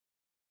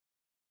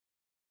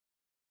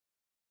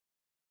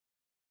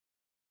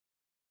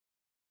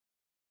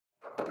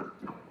All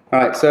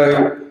right,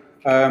 so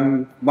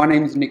my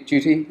name is Nick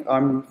Juty.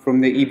 I'm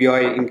from the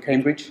EBI in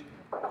Cambridge.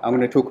 I'm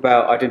going to talk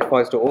about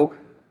identifiers.org.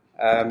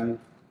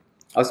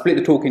 I'll split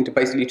the talk into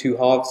basically two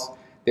halves.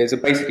 There's a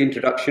basic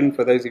introduction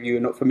for those of you who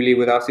are not familiar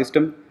with our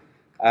system,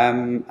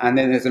 and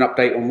then there's an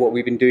update on what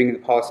we've been doing in the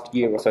past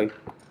year or so.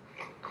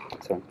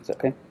 Sorry, is that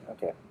okay?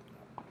 Okay.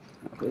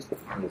 Yes,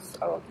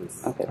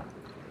 Okay.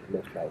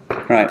 left,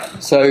 right.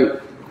 Right,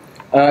 so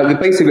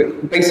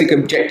the basic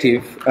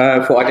objective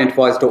for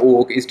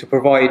identifiers.org is to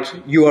provide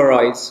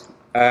URIs,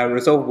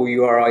 resolvable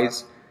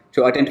URIs,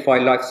 to identify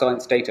life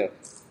science data.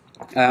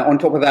 On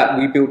top of that,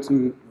 we built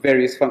some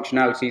various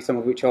functionalities, some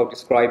of which I'll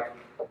describe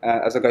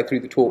as I go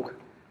through the talk.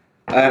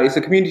 It's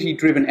a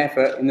community-driven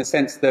effort in the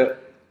sense that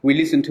we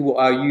listen to what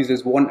our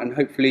users want, and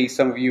hopefully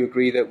some of you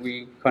agree that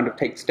we kind of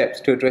take steps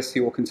to address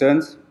your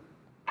concerns.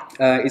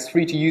 It's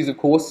free to use, of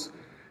course,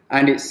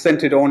 and it's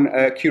centered on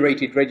a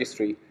curated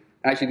registry.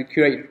 Actually,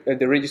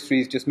 the registry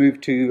has just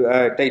moved to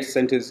data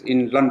centers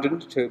in London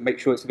to make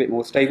sure it's a bit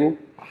more stable.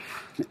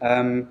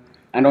 And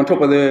on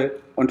top of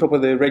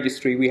the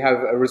registry, we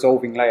have a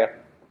resolving layer.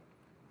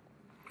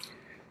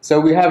 So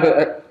we have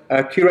a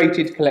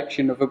curated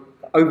collection of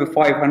over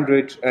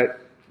 500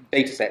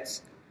 data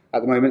sets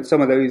at the moment.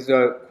 Some of those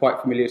are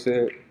quite familiar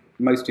to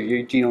most of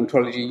you: gene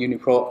ontology,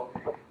 UniProt,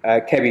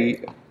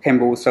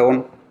 Chembl, so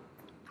on.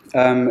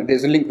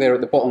 There's a link there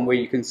at the bottom where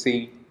you can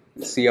see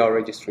our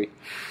registry.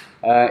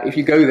 If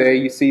you go there,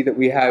 you see that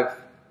we have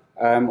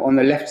on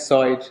the left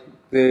side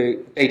the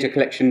data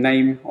collection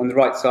name, on the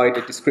right side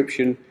a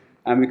description,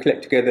 and we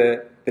collect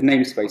together the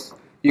namespace.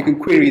 You can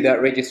query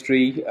that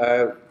registry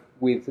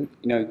with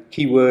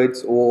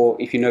keywords, or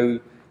if you know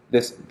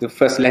the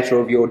first letter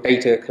of your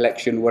data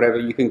collection, whatever,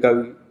 you can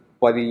go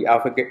by the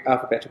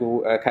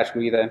alphabetical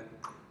category there.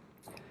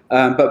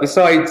 But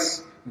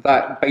besides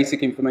that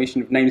basic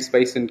information of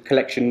namespace and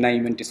collection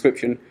name and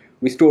description,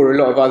 we store a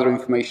lot of other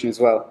information as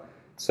well.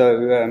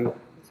 So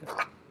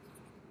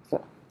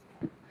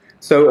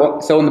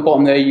on the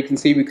bottom there, you can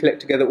see we collect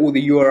together all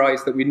the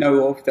URIs that we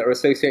know of that are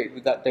associated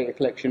with that data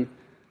collection,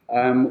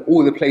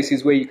 all the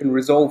places where you can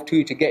resolve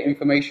to get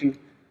information,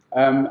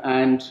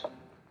 and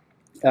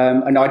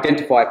an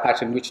identifier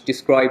pattern which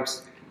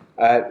describes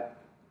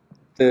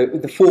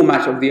the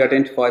format of the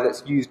identifier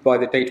that's used by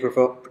the data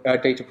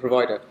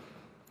provider.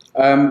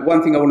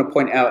 One thing I want to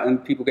point out,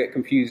 and people get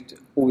confused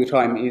all the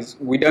time, is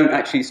we don't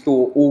actually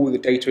store all the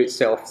data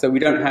itself. So we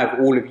don't have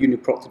all of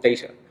UniProt's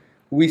data.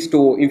 We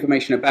store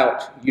information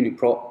about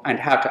UniProt and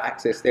how to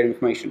access their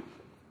information.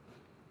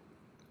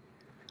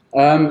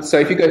 So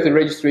if you go to the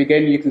registry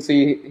again, you can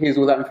see here's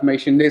all that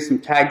information. There's some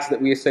tags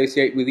that we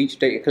associate with each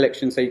data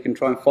collection so you can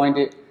try and find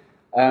it.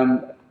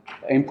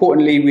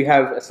 Importantly, we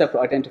have a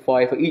separate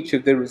identifier for each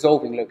of the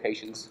resolving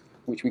locations,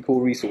 which we call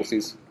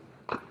resources.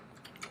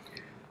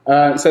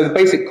 So the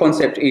basic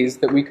concept is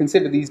that we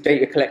consider these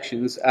data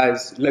collections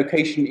as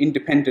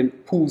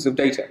location-independent pools of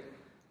data.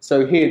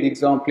 So here the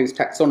example is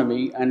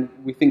taxonomy, and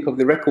we think of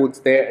the records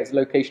there as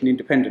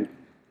location-independent.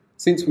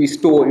 Since we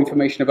store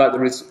information about the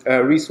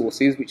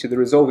resources, which are the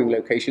resolving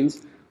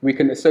locations, we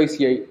can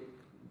associate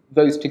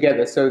those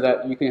together so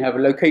that you can have a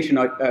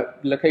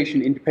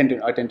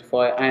location-independent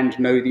identifier and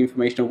know the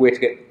information of where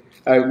to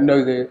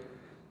know the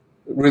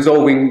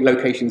resolving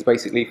locations,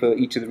 basically, for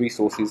each of the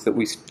resources that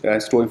we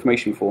store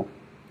information for.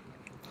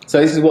 So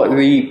this is what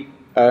the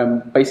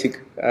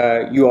basic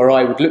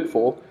URI would look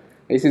for.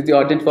 This is the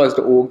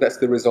identifiers.org, that's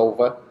the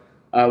resolver.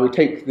 We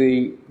take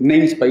the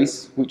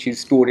namespace, which is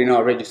stored in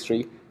our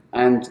registry,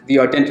 and the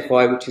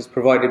identifier, which is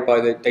provided by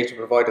the data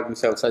provider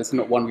themselves, so it's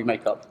not one we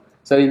make up.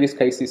 So in this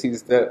case, this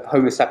is the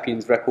Homo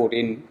sapiens record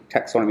in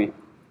taxonomy.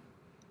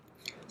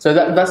 So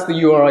that's the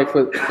URI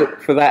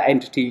for that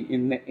entity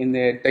in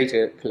their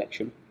data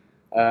collection,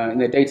 in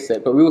their data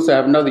set. But we also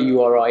have another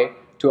URI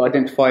to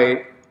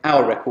identify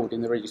our record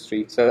in the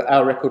registry, so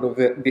our record of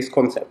this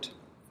concept.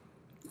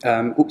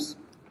 So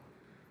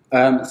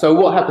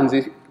what happens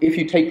is, if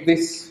you take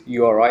this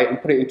URI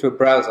and put it into a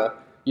browser,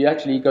 you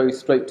actually go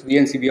straight to the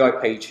NCBI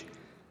page.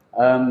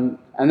 And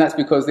that's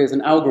because there's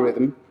an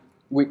algorithm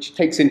which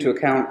takes into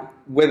account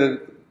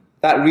whether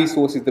that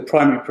resource is the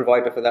primary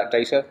provider for that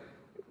data.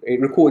 We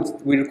record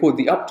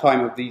the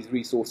uptime of these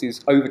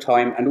resources over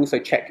time and also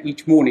check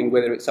each morning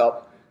whether it's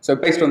up. So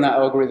based on that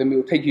algorithm, it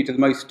will take you to the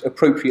most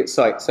appropriate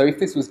site. So if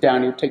this was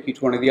down, it would take you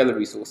to one of the other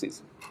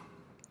resources.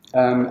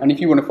 And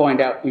if you want to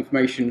find out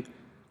information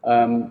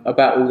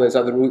about all those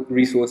other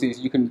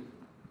resources, you can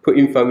put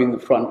info in the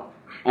front.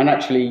 And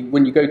actually,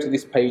 when you go to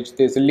this page,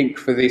 there's a link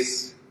for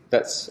this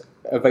that's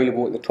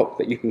available at the top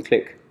that you can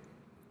click.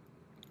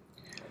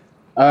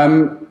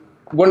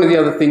 One of the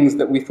other things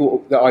that we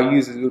thought that our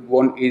users would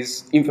want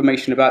is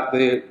information about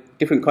the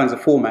different kinds of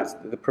formats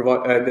that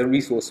the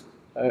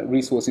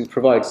resources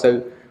provide.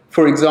 So,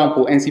 for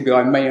example,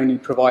 NCBI may only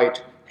provide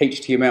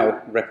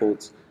HTML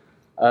records,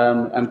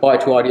 and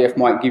Bio2RDF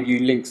might give you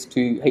links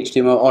to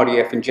HTML,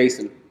 RDF, and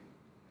JSON.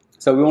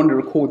 So we want to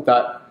record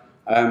that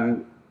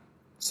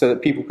so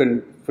that people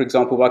can, for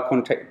example, by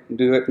contact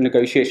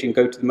negotiation,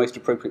 go to the most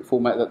appropriate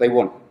format that they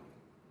want.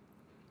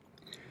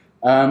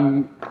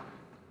 So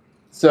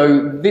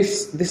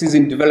this is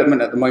in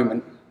development at the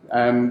moment.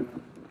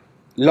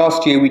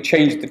 Last year we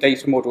changed the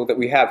data model that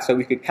we have so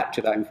we could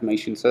capture that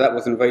information. So that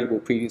wasn't available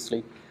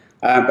previously,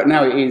 but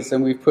now it is,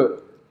 and we've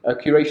put a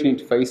curation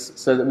interface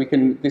so that we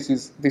can. This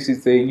is the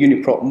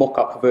Uniprot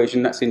mock-up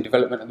version that's in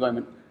development at the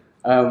moment.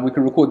 We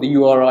can record the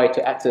URI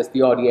to access the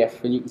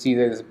RDF, and you can see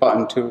there's a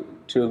button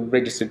to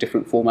register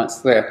different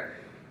formats there.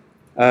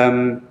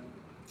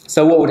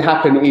 So what would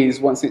happen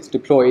is once it's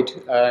deployed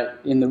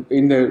in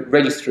the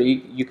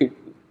registry,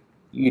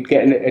 you'd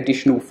get an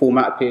additional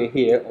format appear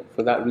here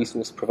for that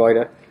resource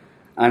provider,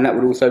 and that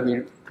would also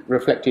be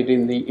reflected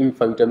in the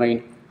info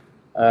domain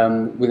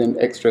with an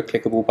extra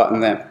clickable button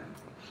there.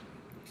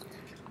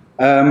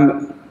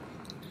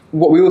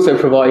 What we also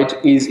provide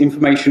is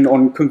information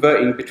on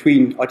converting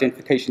between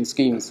identification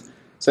schemes.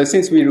 So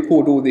since we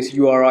record all this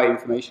URI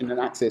information and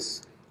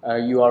access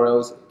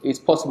URLs, it's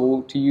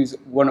possible to use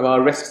one of our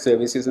REST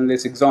services, and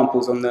there's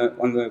examples on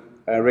the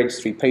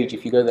registry page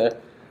if you go there,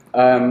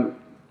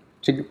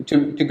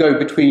 to go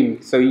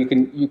between. So you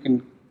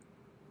can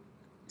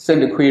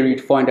send a query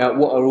to find out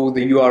what are all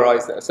the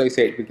URIs that are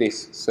associated with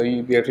this. So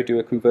you'll be able to do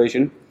a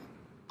conversion.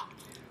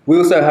 We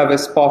also have a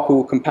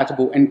Sparkle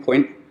compatible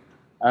endpoint.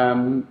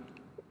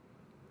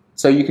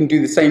 So you can do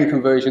the same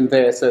conversion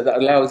there. So that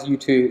allows you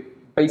to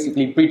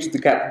basically bridge the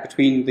gap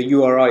between the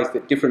URIs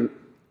that different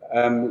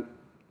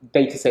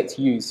data sets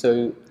use.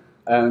 So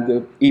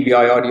the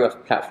EBI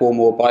RDF platform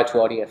or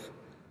Bio2RDF.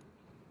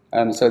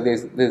 So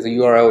there's a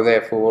URL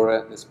there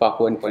for the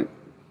Sparkle endpoint.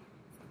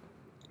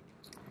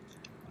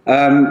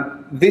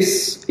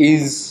 This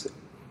is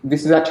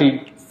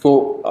actually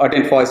for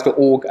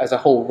identifiers.org as a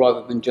whole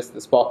rather than just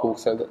the Sparkle,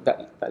 so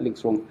that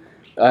link's wrong.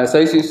 So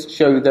this is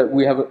show that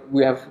we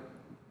have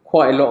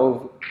quite a lot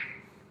of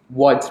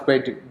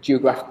widespread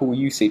geographical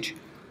usage.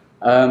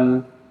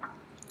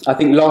 I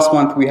think last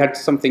month we had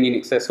something in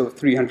excess of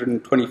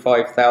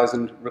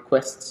 325,000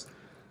 requests.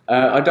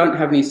 I don't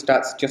have any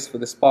stats just for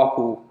the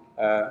Sparkle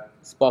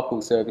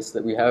service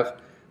that we have,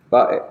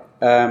 but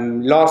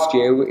last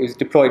year, it was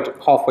deployed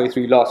halfway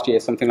through last year,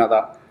 something like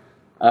that.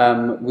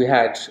 We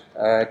had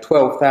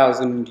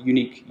 12,000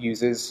 unique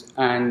users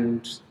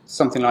and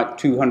something like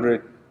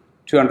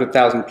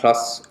 200,000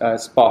 plus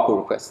Sparkle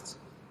requests.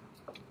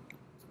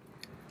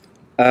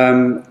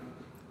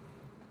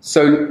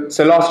 So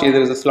last year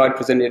there was a slide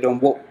presented on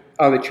what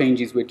other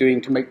changes we're doing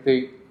to make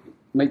the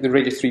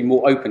registry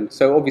more open.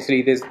 So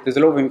obviously there's a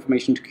lot of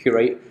information to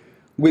curate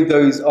with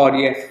those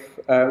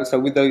RDF. So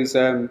with those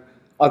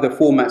other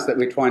formats that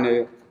we're trying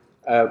to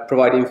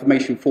provide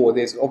information for,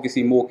 there's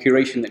obviously more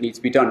curation that needs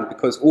to be done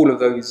because all of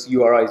those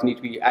URIs need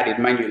to be added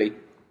manually.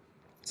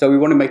 So we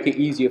want to make it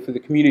easier for the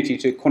community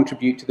to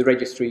contribute to the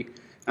registry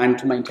and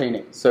to maintain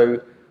it.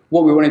 So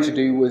what we wanted to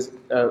do was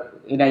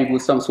enable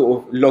some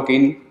sort of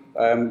login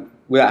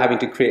without having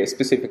to create a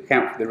specific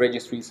account for the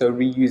registry, so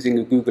reusing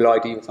a Google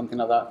ID or something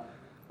like that.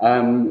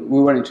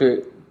 We wanted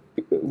to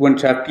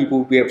have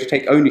people be able to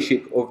take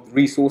ownership of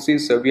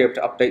resources, so be able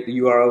to update the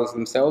URLs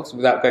themselves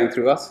without going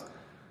through us,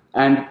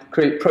 and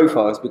create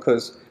profiles,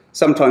 because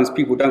sometimes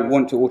people don't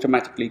want to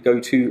automatically go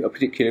to a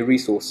particular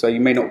resource, so you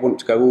may not want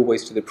to go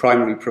always to the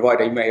primary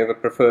provider. You may have a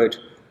preferred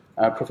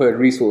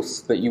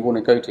resource that you want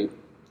to go to.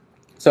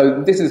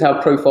 So this is how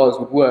profiles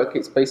would work.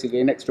 It's basically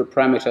an extra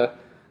parameter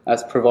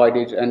as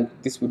provided, and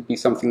this would be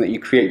something that you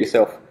create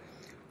yourself.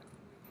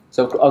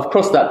 So I've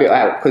crossed that bit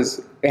out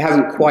because it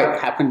hasn't quite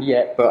happened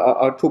yet, but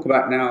I'll talk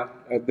about now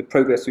the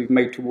progress we've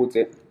made towards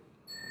it.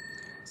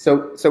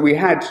 So we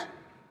had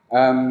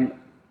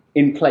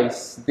in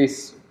place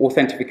this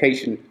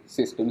authentication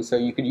system, so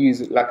you could use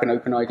it like an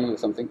OpenID or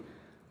something.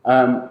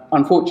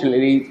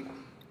 Unfortunately,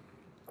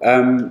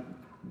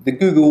 the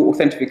Google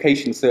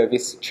authentication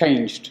service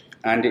changed,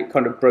 and it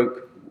kind of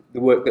broke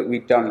the work that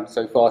we've done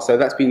so far. So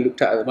that's being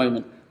looked at the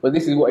moment. But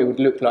this is what it would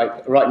look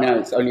like. Right now,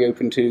 it's only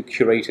open to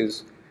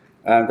curators.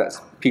 That's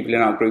people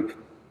in our group.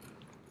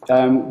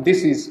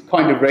 This is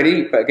kind of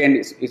ready, but again,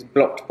 it's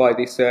blocked by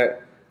this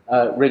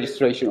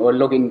registration or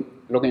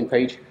login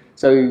page.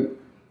 So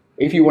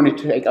if you wanted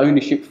to take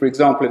ownership, for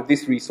example, of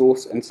this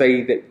resource and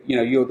say that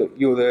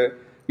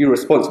you're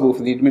responsible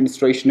for the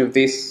administration of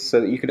this,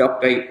 so that you could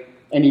update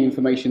any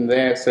information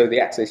there, so the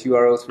access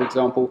URLs, for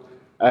example,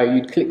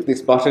 you'd click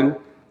this button.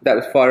 That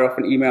would fire off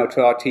an email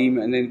to our team,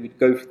 and then we'd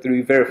go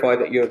through, verify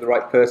that you're the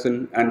right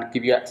person, and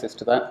give you access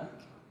to that.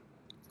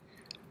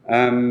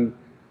 And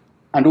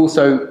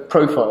also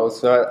profiles.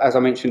 So as I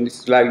mentioned,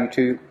 this allows you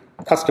to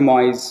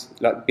customize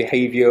like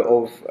behavior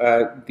of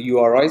the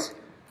URIs.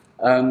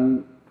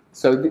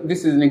 So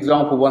this is an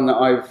example one that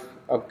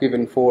I've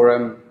given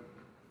for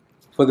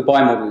the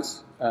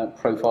BioModels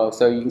profile.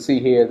 So you can see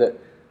here that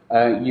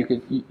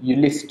you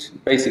list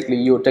basically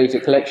your data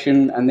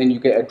collection, and then you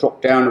get a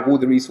drop down of all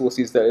the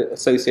resources that are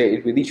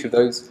associated with each of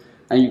those,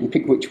 and you can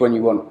pick which one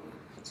you want.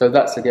 So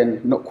that's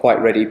again not quite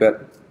ready,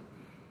 but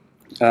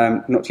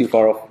not too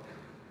far off.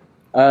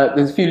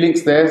 There's a few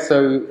links there,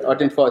 so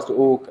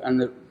identifiers.org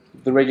and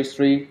the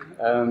registry.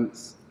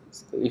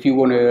 If you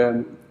want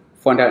to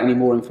find out any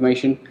more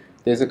information,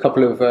 there's a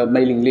couple of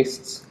mailing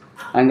lists.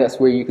 and that's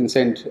where you can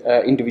send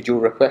individual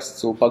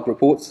requests or bug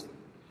reports.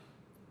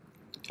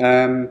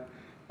 I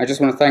just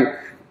want to thank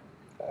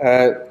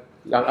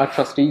our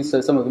trustees,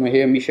 so some of them are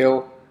here.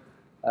 Michelle's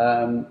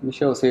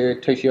here,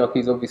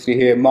 Toshiaki's obviously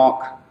here,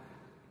 Mark,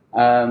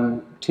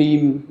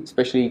 team,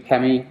 especially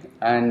Cami,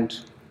 and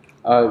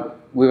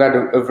we've had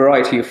a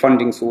variety of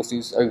funding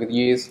sources over the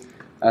years.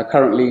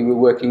 Currently we're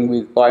working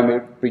with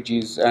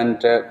BioBridges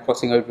and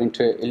crossing over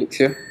into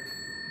Elixir.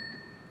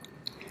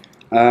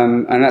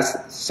 And that's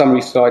the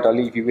summary slide I'll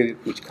leave you with,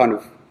 which kind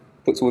of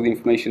puts all the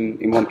information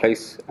in one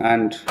place,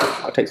 and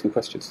I'll take some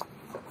questions.